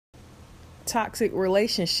toxic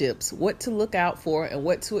relationships, what to look out for and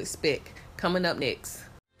what to expect, coming up next.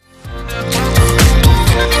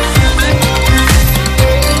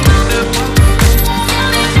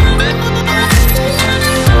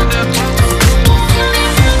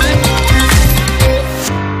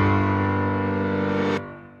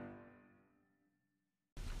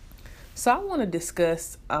 So I want to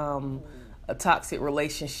discuss a toxic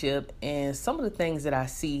relationship and some of the things that I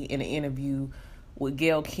see in an interview with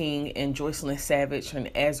Gayle King and Joycelyn Savage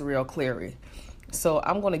and R.KELLY. So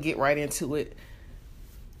I'm going to get right into it.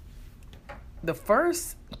 The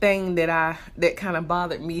first thing that kind of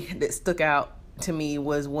bothered me, that stuck out to me,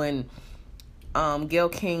 was when Gayle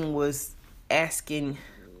King was asking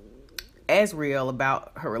Azriel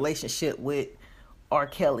about her relationship with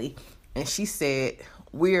R.KELLY, and she said,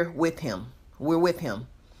 we're with him.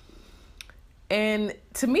 And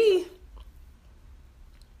to me,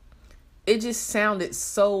 it just sounded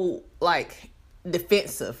so like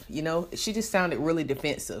defensive, you know? She just sounded really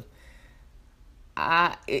defensive.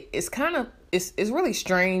 It's really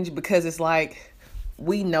strange, because it's like,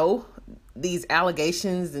 we know these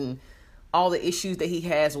allegations and all the issues that he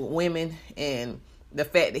has with women, and the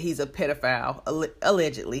fact that he's a pedophile,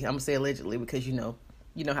 allegedly. I'm gonna say allegedly because you know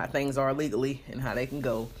how things are legally and how they can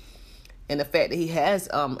go. And the fact that he has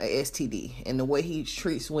a STD, and the way he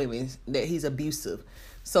treats women, that he's abusive.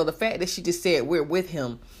 So the fact that she just said we're with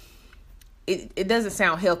him, it doesn't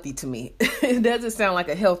sound healthy to me. It doesn't sound like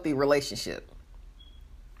a healthy relationship.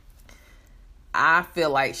 I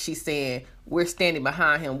feel like she's saying we're standing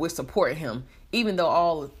behind him, we're supporting him, even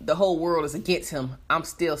though the whole world is against him. I'm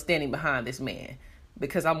still standing behind this man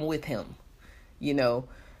because I'm with him, you know.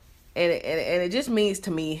 And it just means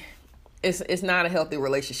to me, it's not a healthy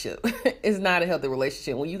relationship. It's not a healthy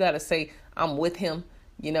relationship. When you got to say, I'm with him,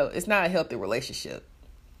 you know, it's not a healthy relationship.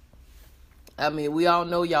 I mean, we all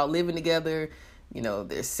know y'all living together. You know,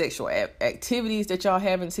 there's sexual activities that y'all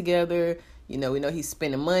having together. You know, we know he's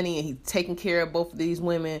spending money and he's taking care of both of these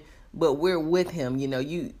women. But we're with him. You know,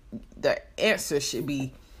 the answer should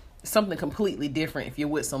be something completely different if you're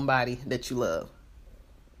with somebody that you love.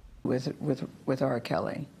 With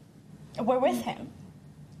R.KELLY. We're with him.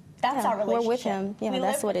 That's our relationship. We're with him. Yeah,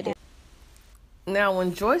 that's what it is. Now,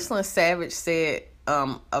 when Joycelyn Savage said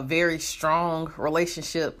a very strong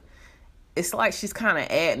relationship, it's like she's kind of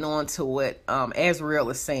adding on to what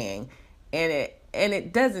Azriel is saying, and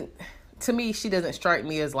it doesn't. To me, she doesn't strike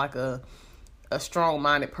me as like a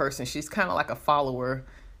strong-minded person. She's kind of like a follower,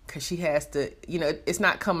 because she has to, you know, it's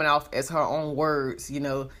not coming off as her own words. You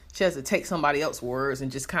know, she has to take somebody else's words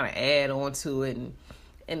and just kind of add on to it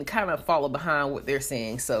and kind of follow behind what they're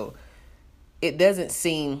saying. So it doesn't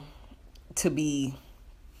seem to be,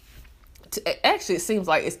 actually it seems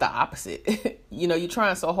like it's the opposite. You know, you're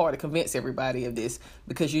trying so hard to convince everybody of this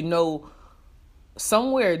because you know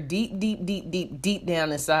somewhere deep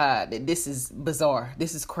down inside that this is bizarre,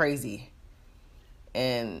 this is crazy.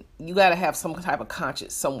 And you got to have some type of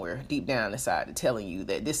conscience somewhere deep down inside to telling you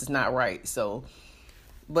that this is not right. So,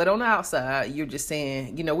 but on the outside, you're just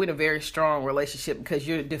saying, you know, we're in a very strong relationship because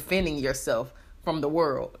you're defending yourself from the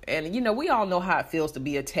world. And, you know, we all know how it feels to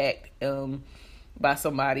be attacked by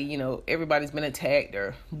somebody. You know, everybody's been attacked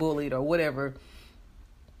or bullied or whatever,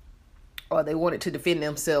 or they wanted to defend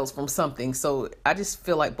themselves from something. So I just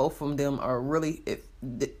feel like both of them are really,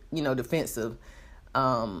 you know, defensive.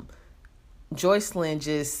 Joycelyn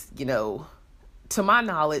just, you know, to my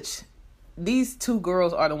knowledge, these two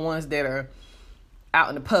girls are the ones that are out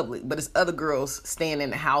in the public, but it's other girls staying in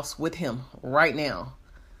the house with him right now.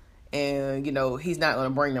 And, you know, he's not going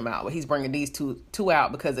to bring them out, but he's bringing these two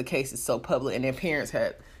out because the case is so public and their parents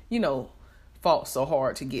had, you know, fought so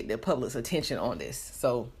hard to get the public's attention on this.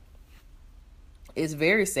 So it's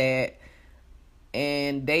very sad.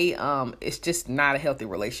 And it's just not a healthy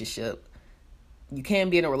relationship. You can't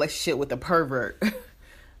be in a relationship with a pervert,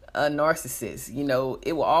 a narcissist. You know,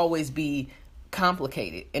 it will always be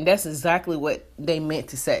complicated. And that's exactly what they meant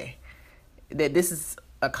to say, that this is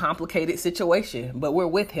a complicated situation, but we're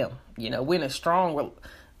with him. You know, we're in a strong,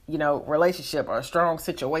 you know, relationship or a strong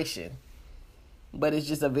situation, but it's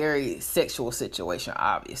just a very sexual situation.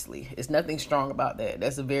 Obviously, it's nothing strong about that.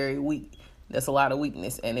 That's a lot of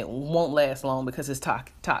weakness, and it won't last long because it's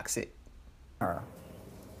toxic.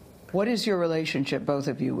 What is your relationship, both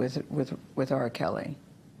of you, with R.KELLY?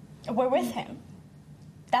 We're with him.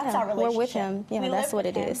 That's our relationship. We're with him. Yeah, that's what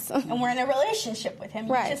it is. And we're in a relationship with him.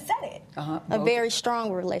 Right. You just said it. A very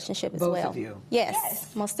strong relationship as well. Both of you.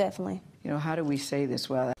 Yes, most definitely. You know, how do we say this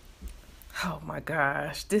well? Oh my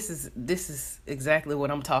gosh, this is exactly what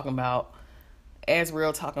I'm talking about.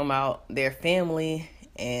 Azriel talking about their family,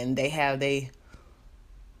 and they have their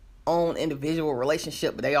own individual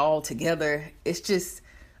relationship, but they all together. It's just,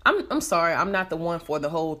 I'm sorry, I'm not the one for the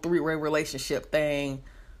whole three-way relationship thing,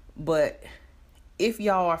 but if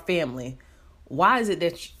y'all are family, why is it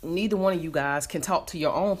that neither one of you guys can talk to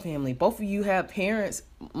your own family? Both of you have parents,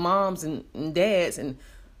 moms and dads, and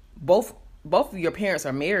both of your parents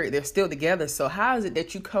are married. They're still together. So how is it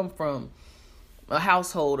that you come from a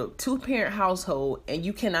household, a two-parent household, and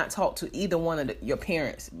you cannot talk to either one of your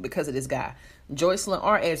parents because of this guy? Joycelyn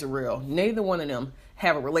or Azriel, neither one of them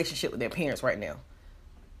have a relationship with their parents right now,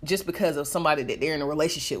 just because of somebody that they're in a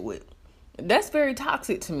relationship with. That's very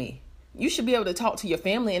toxic to me. You should be able to talk to your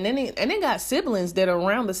family, and then they got siblings that are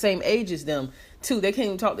around the same age as them too. They can't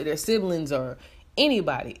even talk to their siblings or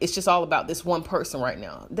anybody. It's just all about this one person right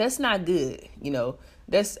now. That's not good.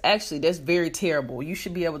 That's very terrible. You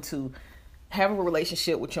should be able to have a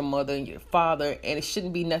relationship with your mother and your father, and it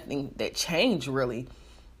shouldn't be nothing that changed really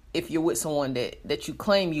if you're with someone that you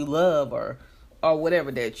claim you love or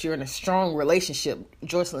whatever, that you're in a strong relationship.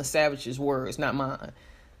 Joycelyn Savage's words, not mine.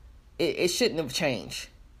 It shouldn't have changed.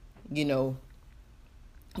 You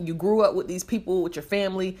grew up with these people, with your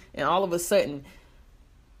family, and all of a sudden,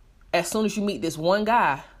 as soon as you meet this one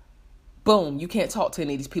guy, boom, you can't talk to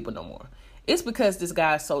any of these people no more. It's because this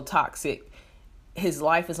guy is so toxic. His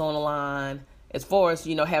life is on the line. As far as,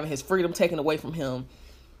 having his freedom taken away from him,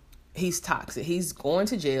 he's toxic. He's going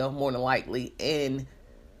to jail more than likely. And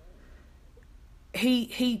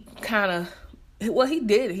he kind of, he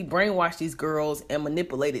did. He brainwashed these girls and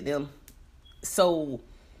manipulated them. So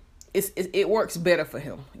it works better for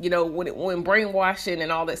him. When brainwashing and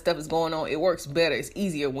all that stuff is going on, it works better. It's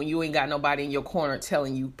easier when you ain't got nobody in your corner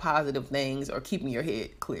telling you positive things or keeping your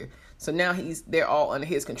head clear. So now they're all under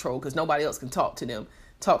his control because nobody else can talk to them,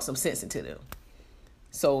 talk some sense into them.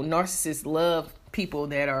 So narcissists love people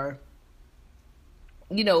that are,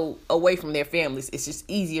 away from their families. It's just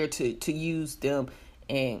easier to use them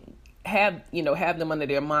and have them under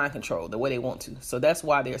their mind control the way they want to. So that's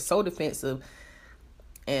why they're so defensive,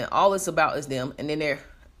 and all it's about is them, and then they're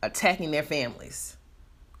attacking their families.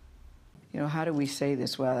 How do we say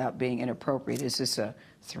this without being inappropriate? Is this a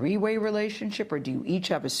three-way relationship, or do you each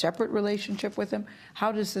have a separate relationship with him?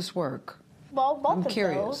 How does this work? Well, both I'm of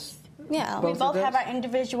curious. those. Yeah. We both have our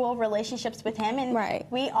individual relationships with him, and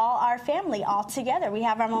we all are family all together. We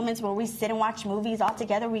have our moments where we sit and watch movies all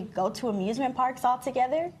together. We go to amusement parks all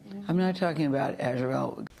together. I'm not talking about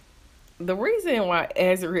Azriel. The reason why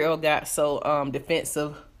Azriel got so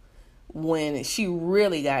defensive when she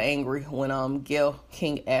really got angry when Gayle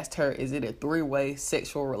King asked her, is it a three-way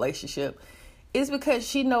sexual relationship, is because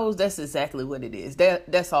she knows that's exactly what it is.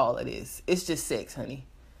 That's all it is. It's just sex, honey.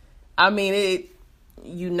 I mean, it,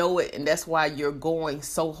 and that's why you're going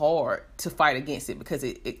so hard to fight against it, because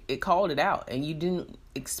it called it out, and you didn't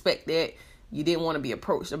expect that. You didn't want to be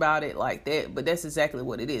approached about it like that, but that's exactly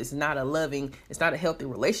what it is. It's not a healthy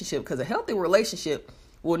relationship, because a healthy relationship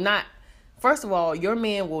will not, first of all, your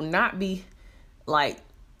man will not be like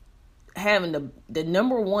having the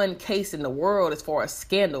number one case in the world as far as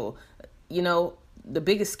scandal, the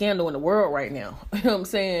biggest scandal in the world right now. You know what I'm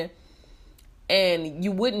saying? And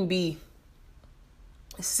you wouldn't be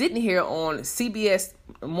sitting here on CBS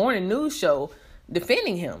morning news show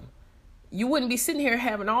defending him. You wouldn't be sitting here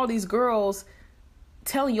having all these girls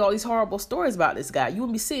telling you all these horrible stories about this guy. You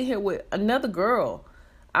wouldn't be sitting here with another girl.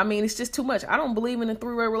 I mean, it's just too much. I don't believe in the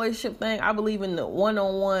three-way relationship thing. I believe in the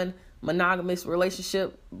one-on-one monogamous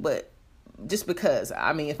relationship, but just because,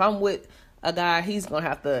 I mean, if I'm with a guy, he's going to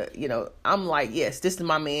have to, I'm like, yes, this is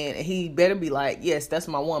my man, and he better be like, yes, that's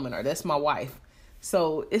my woman, or that's my wife.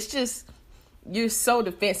 So it's just, you're so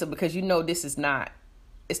defensive because this is not,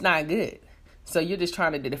 it's not good. So you're just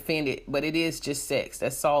trying to defend it, but it is just sex.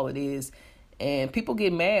 That's all it is. And people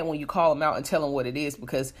get mad when you call them out and tell them what it is,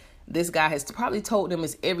 because this guy has probably told them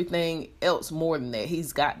it's everything else more than that.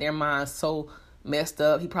 He's got their minds so messed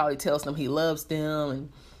up. He probably tells them he loves them and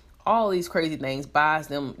all these crazy things, buys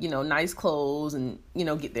them, nice clothes and,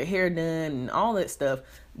 get their hair done and all that stuff.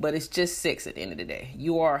 But it's just sex at the end of the day.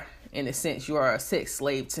 You are, in a sense, you are a sex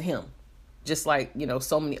slave to him, just like,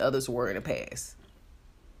 so many others were in the past.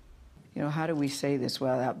 How do we say this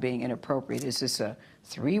without being inappropriate? Is this a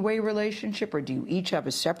three-way relationship, or do you each have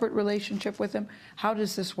a separate relationship with him? How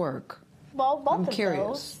does this work? Well, both I'm of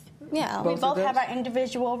curious. those. Yeah. We both have our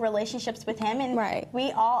individual relationships with him, and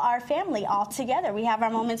we all are family all together. We have our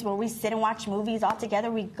moments where we sit and watch movies all together.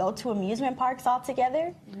 We go to amusement parks all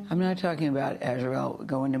together. I'm not talking about, Azrael,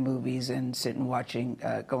 going to movies and sitting watching,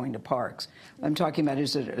 going to parks. I'm talking about,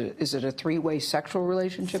 is it a three-way sexual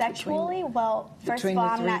relationship? Sexually? Well, first of all,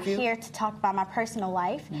 I'm not here to talk about my personal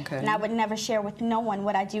life, and I would never share with no one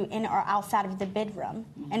what I do in or outside of the bedroom.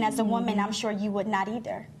 And as a woman, I'm sure you would not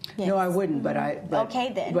either. Yes. No, I wouldn't, but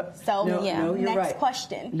okay, then. No, you're next right.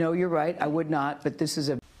 question. No, you're right. I would not, but this is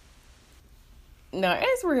a... Now,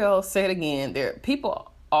 as Rkel said again, there are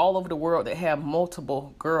people all over the world that have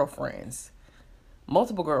multiple girlfriends.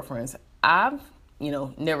 Multiple girlfriends. I've,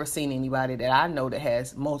 never seen anybody that I know that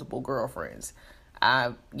has multiple girlfriends.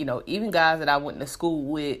 Even guys that I went to school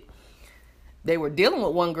with, they were dealing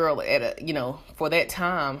with one girl for that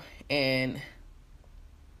time, and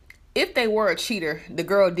if they were a cheater, the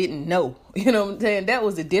girl didn't know. You know what I'm saying? That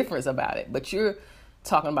was the difference about it. But you're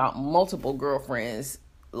talking about multiple girlfriends,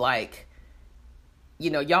 like,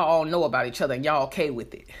 y'all all know about each other and y'all okay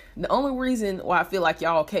with it. The only reason why I feel like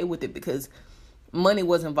y'all okay with it because money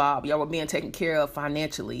was involved. Y'all were being taken care of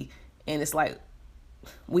financially. And it's like,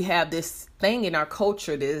 we have this thing in our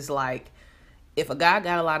culture that is like, if a guy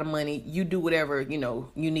got a lot of money, you do whatever, you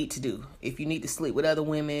need to do. If you need to sleep with other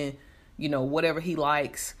women, whatever he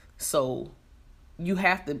likes. So you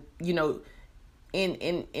have to,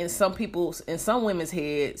 in some women's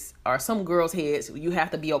heads or some girls' heads, you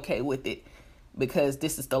have to be okay with it because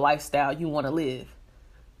this is the lifestyle you want to live.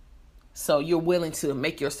 So you're willing to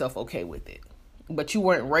make yourself okay with it. But you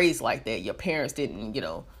weren't raised like that. Your parents didn't,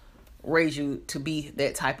 raise you to be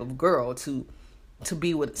that type of girl, to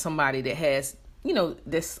be with somebody that has,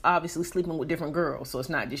 that's obviously sleeping with different girls. So it's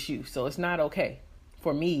not just you. So it's not okay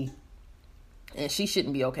for me. And she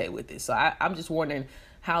shouldn't be okay with it. So I'm just wondering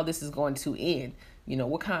how this is going to end.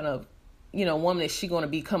 What kind of, woman is she going to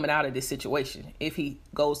be coming out of this situation if he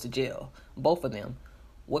goes to jail? Both of them.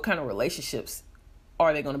 What kind of relationships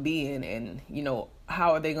are they going to be in? And,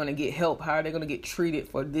 how are they going to get help? How are they going to get treated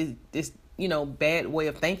for this bad way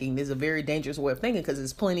of thinking? This is a very dangerous way of thinking because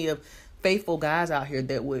there's plenty of faithful guys out here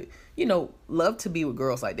that would, love to be with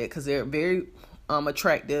girls like that because they're very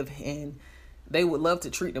attractive and they would love to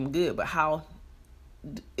treat them good. But how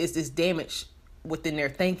is this damage within their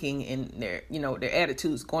thinking and their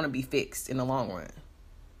attitudes going to be fixed in the long run?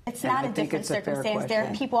 It's not a different circumstance. There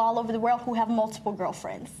are people all over the world who have multiple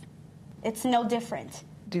girlfriends. It's no different.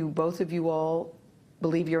 Do both of you all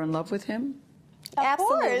believe you're in love with him?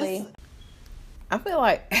 Absolutely. I feel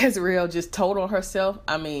like Azrael just told on herself.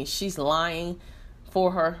 I mean, she's lying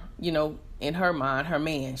for her, in her mind, her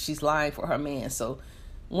man. She's lying for her man. So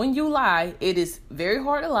when you lie, it is very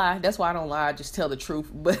hard to lie. That's why I don't lie. I just tell the truth.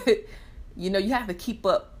 But, you have to keep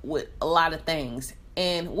up with a lot of things.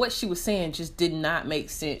 And what she was saying just did not make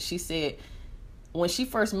sense. She said when she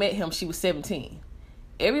first met him, she was 17.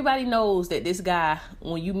 Everybody knows that this guy,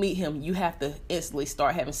 when you meet him, you have to instantly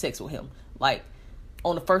start having sex with him. Like,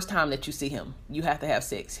 on the first time that you see him, you have to have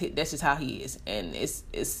sex. That's just how he is. And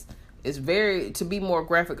it's very, to be more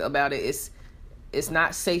graphic about it, it's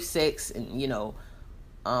not safe sex. And, a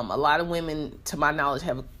lot of women, to my knowledge,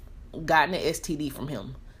 have gotten an STD from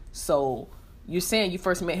him. So you're saying you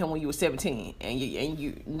first met him when you were 17,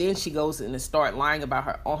 and then she goes and start lying about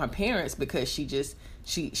her parents because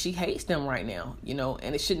she hates them right now,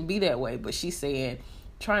 and it shouldn't be that way. But she's saying,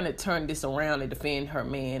 trying to turn this around and defend her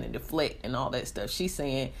man and deflect and all that stuff. She's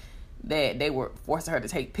saying that they were forcing her to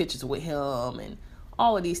take pictures with him and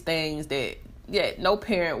all of these things that no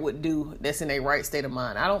parent would do that's in their right state of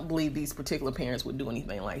mind. I don't believe these particular parents would do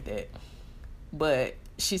anything like that. But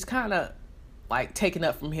she's kind of like taking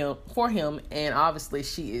up for him, and obviously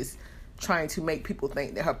she is trying to make people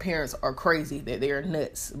think that her parents are crazy, that they're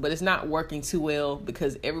nuts. But it's not working too well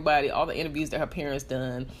because all the interviews that her parents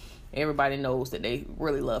done, everybody knows that they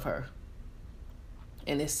really love her.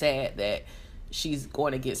 And it's sad that she's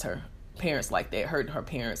going against her parents like that, hurting her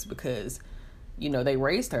parents because, they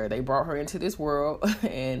raised her. They brought her into this world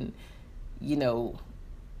and,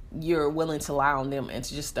 you're willing to lie on them and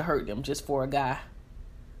to hurt them just for a guy.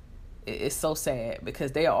 It's so sad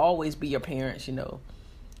because they'll always be your parents, You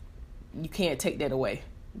can't take that away.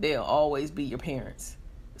 They'll always be your parents.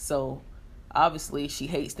 So obviously she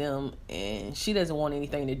hates them and she doesn't want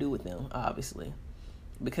anything to do with them, obviously,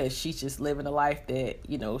 because she's just living a life that,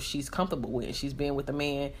 she's comfortable with. She's been with a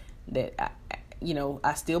man that,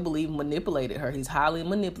 I still believe manipulated her. He's highly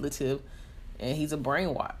manipulative and he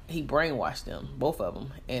brainwashed them, both of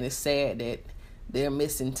them. And it's sad that they're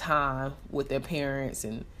missing time with their parents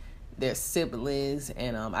and their siblings.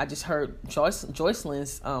 And I just heard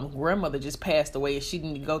Joycelyn's grandmother just passed away, and she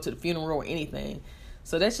didn't go to the funeral or anything.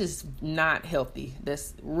 So that's just not healthy.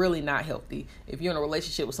 That's really not healthy. If you're in a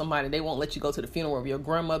relationship with somebody, they won't let you go to the funeral of your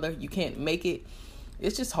grandmother. You can't make it.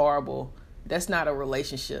 It's just horrible. That's not a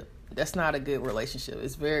relationship. That's not a good relationship.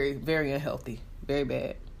 It's very, very unhealthy. Very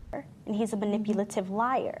bad. And he's a manipulative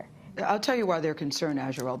liar. I'll tell you why they're concerned,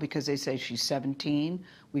 Azrael, because they say she's 17.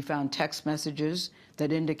 We found text messages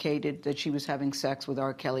that indicated that she was having sex with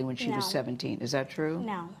R.Kelly when she was 17. Is that true?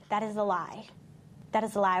 No, that is a lie. That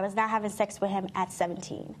is a lie. I was not having sex with him at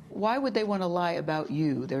 17. Why would they want to lie about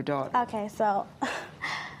you, their daughter? Okay, so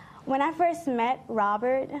when I first met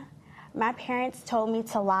Robert, my parents told me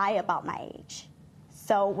to lie about my age.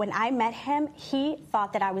 So when I met him, he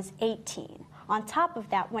thought that I was 18. On top of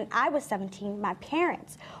that, when I was 17, my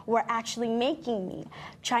parents were actually making me,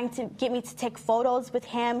 trying to get me to take photos with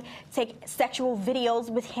him, take sexual videos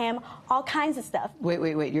with him, all kinds of stuff.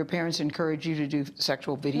 Wait. Your parents encouraged you to do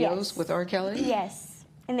sexual videos with R.Kelly? Yes.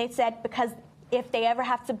 And they said because if they ever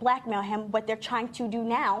have to blackmail him, what they're trying to do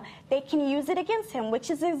now, they can use it against him, which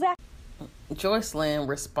is exactly... Joycelyn's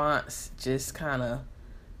response just kind of,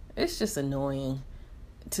 it's just annoying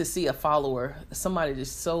to see a follower, somebody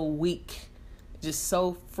just so weak, just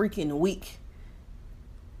so freaking weak.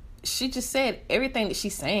 She just said everything that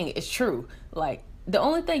she's saying is true. Like, the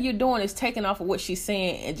only thing you're doing is taking off of what she's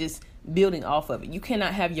saying and just building off of it. You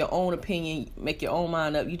cannot have your own opinion, make your own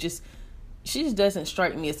mind up. She just doesn't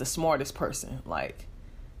strike me as the smartest person. Like,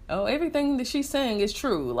 oh, everything that she's saying is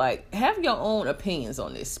true. Like, have your own opinions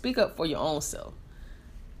on this. Speak up for your own self.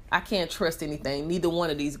 I can't trust anything neither one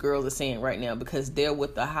of these girls are saying right now, because they're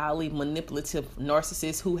with a highly manipulative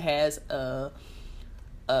narcissist who has a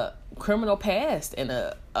criminal past and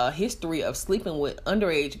a history of sleeping with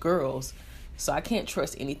underage girls. So I can't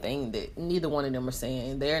trust anything that neither one of them are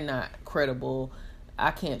saying. They're not credible.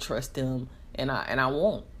 I can't trust them, and I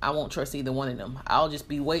won't trust either one of them. I'll just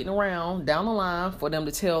be waiting around down the line for them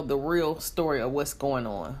to tell the real story of what's going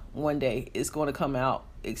on. One day it's going to come out,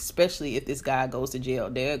 especially if this guy goes to jail.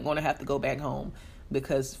 They're going to have to go back home,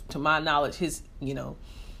 because to my knowledge, he's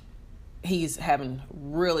having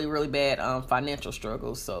really, really bad financial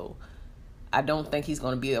struggles. So I don't think he's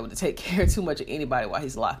going to be able to take care too much of anybody while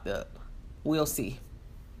he's locked up. We'll see.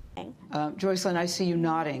 Joycelyn, I see you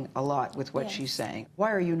nodding a lot with what she's saying.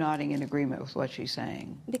 Why are you nodding in agreement with what she's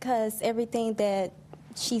saying? Because everything that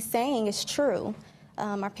she's saying is true.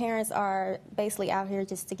 Our parents are basically out here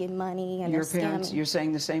just to get money, and your parents, you're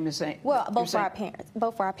saying the same as saying. Well, both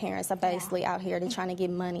of our parents are basically out here. They're trying to get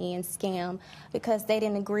money and scam, because they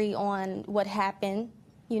didn't agree on what happened,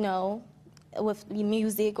 with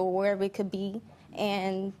music or wherever it could be,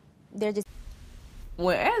 and they're just.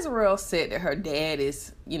 When Azrael said that her dad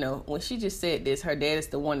is, when she just said this, her dad is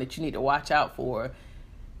the one that you need to watch out for,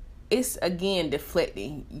 it's again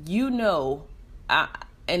deflecting.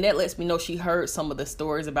 And that lets me know she heard some of the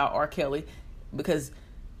stories about R. Kelly, because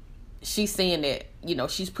she's saying that,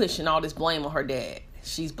 she's pushing all this blame on her dad.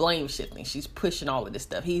 She's blame shifting. She's pushing all of this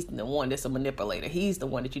stuff. He's the one that's a manipulator. He's the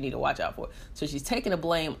one that you need to watch out for. So she's taking the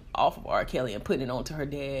blame off of R. Kelly and putting it onto her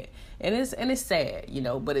dad. And it's sad,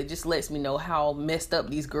 but it just lets me know how messed up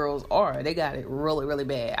these girls are. They got it really, really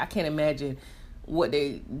bad. I can't imagine what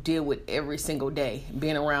they deal with every single day,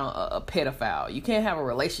 being around a pedophile. You can't have a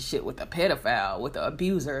relationship with a pedophile, with an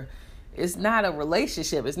abuser. It's not a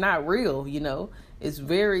relationship. It's not real, It's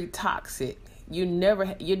very toxic. You'd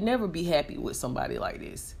never be happy with somebody like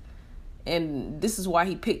this. And this is why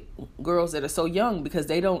he picked girls that are so young, because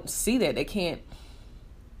they don't see that. They can't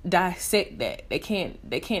dissect that. They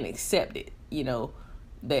can't accept it,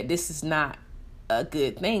 that this is not a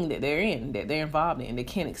good thing that they're involved in. They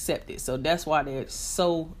can't accept it. So that's why they're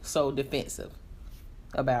so defensive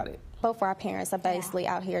about it. Both of our parents are basically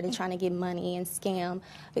out here. They're trying to get money and scam,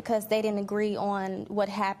 because they didn't agree on what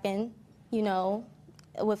happened,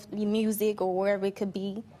 with music or wherever it could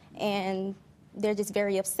be, and they're just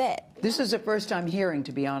very upset. This is the first time hearing,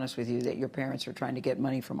 to be honest with you, that your parents are trying to get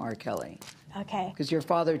money from R. Kelly. Okay. Because your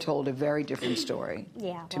father told a very different story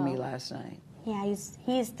to me last night. Yeah,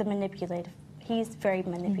 he's the manipulative. He's very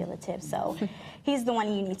manipulative, so he's the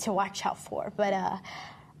one you need to watch out for. But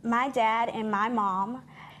my dad and my mom,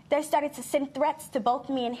 they started to send threats to both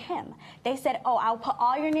me and him. They said, oh, I'll put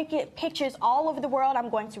all your naked pictures all over the world. I'm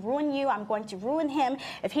going to ruin you. I'm going to ruin him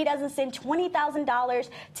if he doesn't send $20,000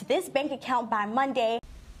 to this bank account by Monday.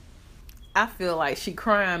 I feel like she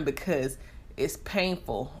crying because it's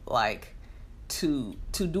painful, like, to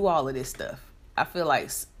do all of this stuff. I feel like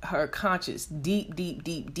her conscience, deep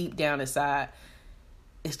down inside,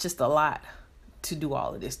 it's just a lot to do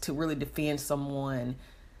all of this, to really defend someone,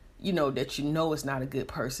 that it's not a good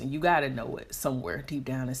person. You got to know it somewhere deep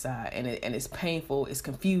down inside, and it's painful, it's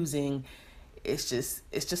confusing, it's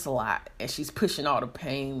just a lot, and she's pushing all the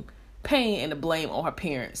pain and the blame on her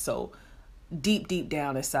parents. So deep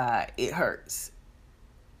down inside, it hurts.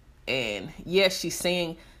 And yes, she's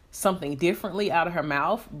saying something differently out of her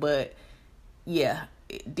mouth, but yeah,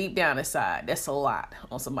 deep down inside, that's a lot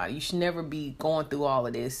on somebody. You should never be going through all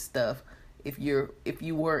of this stuff if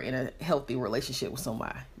you were in a healthy relationship with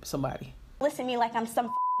somebody. Listen to me like I'm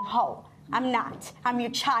some hoe. I'm not. I'm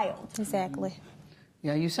your child. Exactly.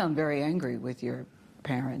 Yeah, you sound very angry with your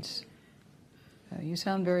parents. You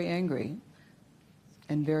sound very angry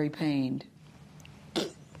and very pained.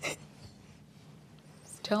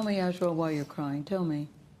 Tell me, Azrael, why you're crying. Tell me.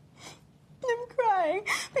 I'm crying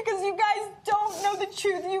because you guys don't know the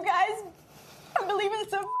truth. You guys are believing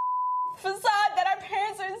some facade that our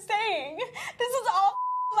parents are saying. This is all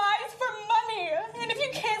lies for money. And if you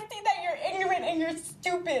can't see that, you're ignorant and you're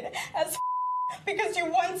stupid as because you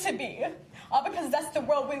want to be. All because that's the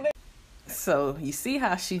world we live. So you see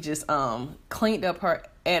how she just cleaned up her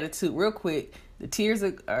attitude real quick. The tears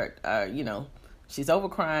are she's over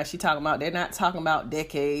crying. They're not talking about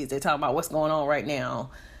decades. They're talking about what's going on right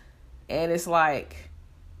now. And it's like,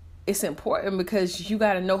 it's important because you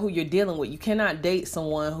got to know who you're dealing with. You cannot date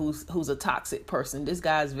someone who's a toxic person. This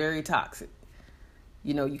guy's very toxic.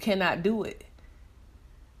 You cannot do it.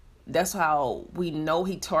 That's how we know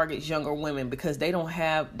he targets younger women, because they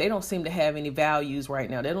don't seem to have any values right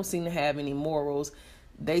now. They don't seem to have any morals.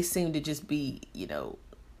 They seem to just be,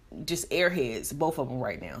 just airheads, both of them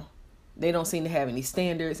right now. They don't seem to have any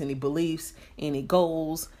standards, any beliefs, any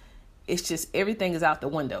goals. It's just everything is out the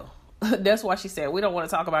window. That's why she said, we don't want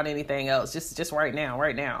to talk about anything else. Just right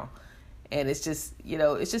now. And it's just,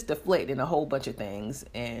 it's just deflecting a whole bunch of things.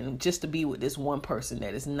 And just to be with this one person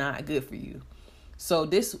that is not good for you. So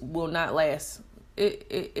this will not last.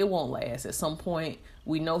 It won't last. At some point,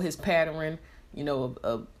 we know his pattern,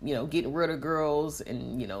 of getting rid of girls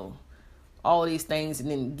and, all of these things, and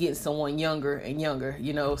then getting someone younger and younger,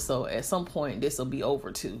 So at some point, this will be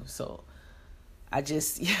over too. So I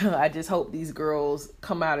just hope these girls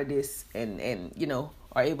come out of this and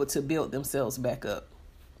are able to build themselves back up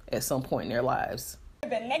at some point in their lives.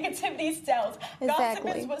 Negativity sells. Exactly.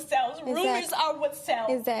 Gossip is what sells. Rumors are what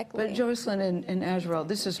sells. Exactly. But Jocelyn and Azrael,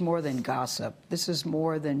 this is more than gossip. This is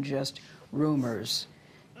more than just rumors.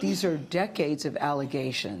 These are decades of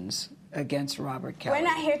allegations against Robert Kelly. We're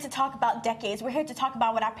not here to talk about decades. We're here to talk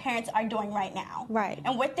about what our parents are doing right now. Right.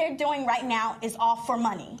 And what they're doing right now is all for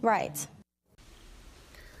money. Right.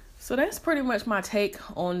 So that's pretty much my take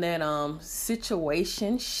on that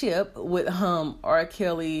situationship with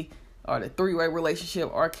R.KELLY, or the three-way relationship,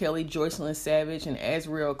 R.KELLY, Jocelyn Savage, and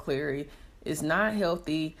R.KELLY. Is not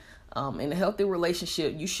healthy. In a healthy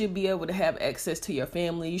relationship, you should be able to have access to your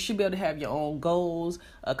family. You should be able to have your own goals,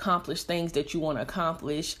 accomplish things that you want to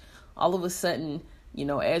accomplish. All of a sudden,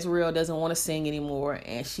 Azrael doesn't want to sing anymore,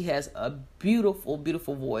 and she has a beautiful,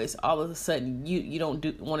 beautiful voice. All of a sudden, you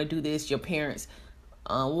don't want to do this. Your parents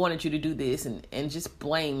wanted you to do this, and just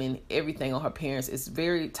blaming everything on her parents. It's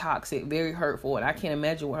very toxic, very hurtful, and I can't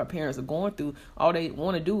imagine what her parents are going through. All they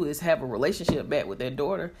want to do is have a relationship back with their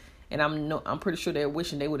daughter, and I'm pretty sure they're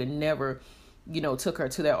wishing they would have never, took her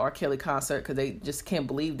to that R. Kelly concert, because they just can't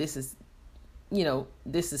believe this is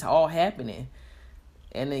all happening.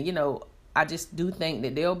 And then, I just do think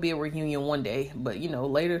that there'll be a reunion one day, but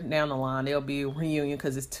later down the line there'll be a reunion,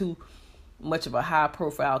 because it's too much of a high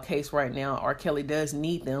profile case right now. R. Kelly does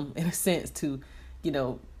need them in a sense to,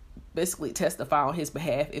 basically testify on his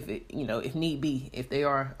behalf if need be, if they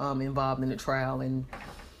are involved in the trial, and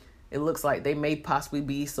it looks like they may possibly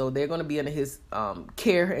be. So they're going to be under his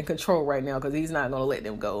care and control right now, because he's not going to let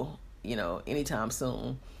them go, anytime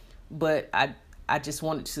soon. But I just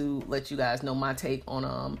wanted to let you guys know my take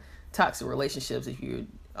on toxic relationships. If you're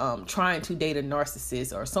trying to date a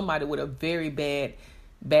narcissist or somebody with a very bad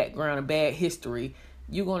background, a bad history,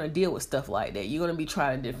 you're going to deal with stuff like that. You're going to be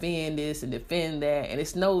trying to defend this and defend that, and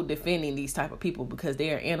it's no defending these type of people, because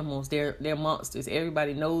they are animals. They're monsters.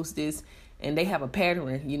 Everybody knows this, and they have a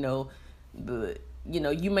pattern. You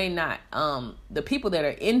may not the people that are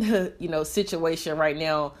in the situation right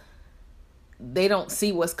now, they don't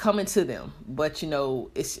see what's coming to them, but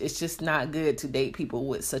it's just not good to date people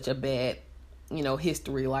with such a bad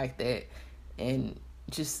history like that, and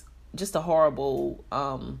just a horrible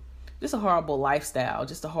lifestyle,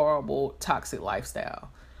 just a horrible toxic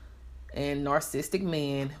lifestyle. And narcissistic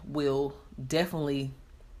men will definitely,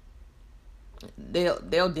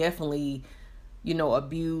 they'll definitely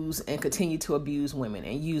abuse and continue to abuse women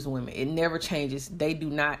and use women. It never changes. They do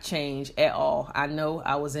not change at all. I know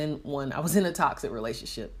I was in a toxic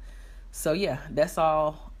relationship. So yeah, that's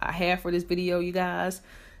all I have for this video, you guys.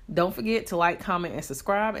 Don't forget to like, comment, and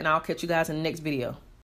subscribe, and I'll catch you guys in the next video.